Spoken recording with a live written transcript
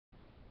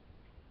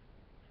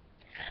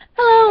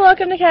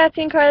welcome to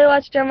Cassie and Carly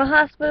Watch General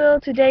Hospital.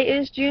 Today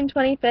is June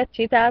 25th,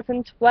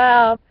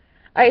 2012.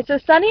 Alright, so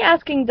Sunny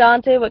asking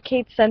Dante what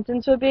Kate's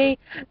sentence would be.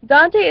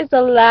 Dante is the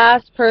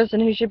last person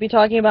who should be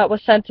talking about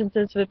what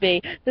sentences would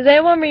be. Does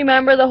anyone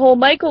remember the whole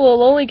Michael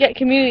will only get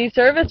community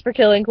service for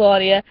killing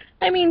Claudia?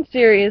 I mean,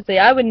 seriously,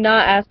 I would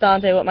not ask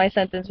Dante what my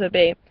sentence would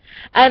be.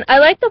 And I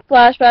like the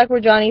flashback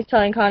where Johnny's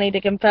telling Connie to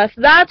confess.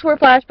 That's where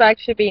flashbacks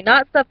should be,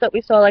 not stuff that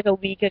we saw like a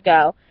week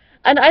ago.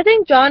 And I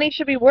think Johnny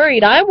should be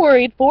worried. I'm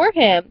worried for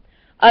him.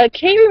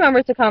 Kate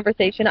remembers the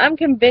conversation. I'm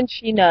convinced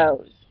she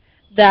knows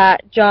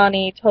that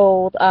Johnny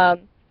told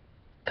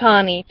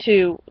Connie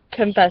to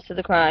confess to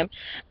the crime.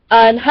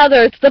 And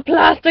Heather, it's the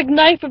plastic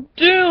knife of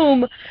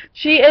doom.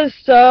 She is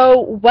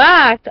so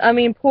whacked. I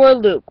mean, poor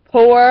Luke.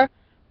 Poor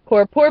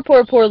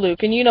Luke.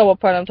 And you know what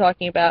part I'm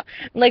talking about.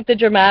 And, like the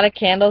dramatic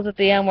candles at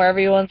the end where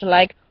everyone's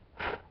like,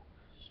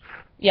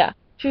 yeah,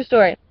 true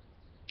story.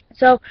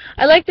 So,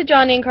 I like the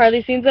Johnny and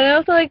Carly scenes, and I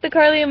also like the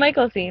Carly and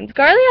Michael scenes.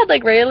 Carly had,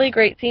 like, really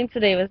great scenes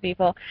today with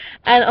people.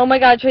 And, oh my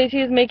god,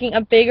 Tracy is making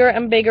a bigger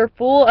and bigger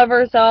fool of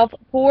herself.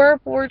 Poor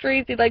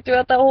Tracy, like,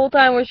 throughout that whole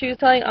time where she was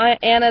telling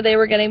Anna they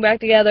were getting back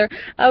together.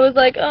 I was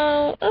like,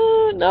 no.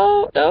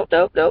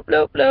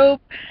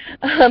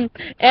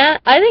 And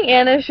I think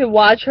Anna should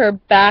watch her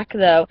back,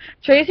 though.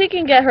 Tracy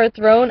can get her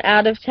thrown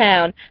out of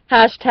town.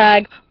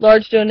 Hashtag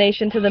large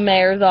donation to the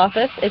mayor's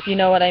office, if you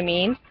know what I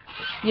mean.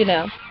 You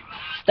know.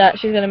 That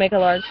she's going to make a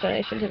large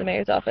donation to the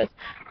mayor's office.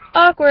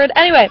 Awkward.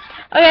 Anyway,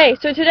 okay,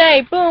 so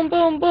today, boom,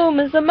 boom, boom,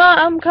 is the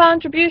mom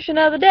contribution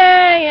of the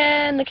day,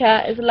 and the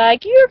cat is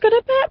like, you're going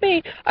to pet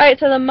me. Alright,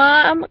 so the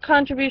mom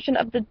contribution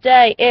of the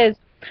day is,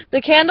 the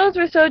candles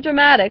were so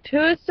dramatic.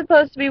 Who is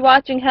supposed to be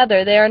watching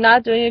Heather? They are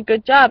not doing a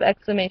good job,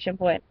 exclamation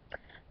point.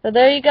 So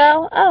there you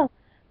go. Oh,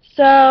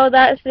 so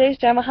that is today's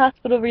General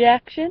Hospital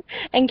reaction,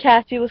 and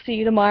Cassie will see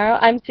you tomorrow.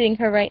 I'm seeing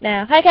her right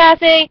now. Hi,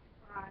 Cassie!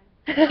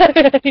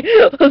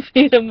 We'll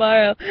see you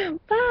tomorrow.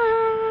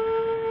 Bye!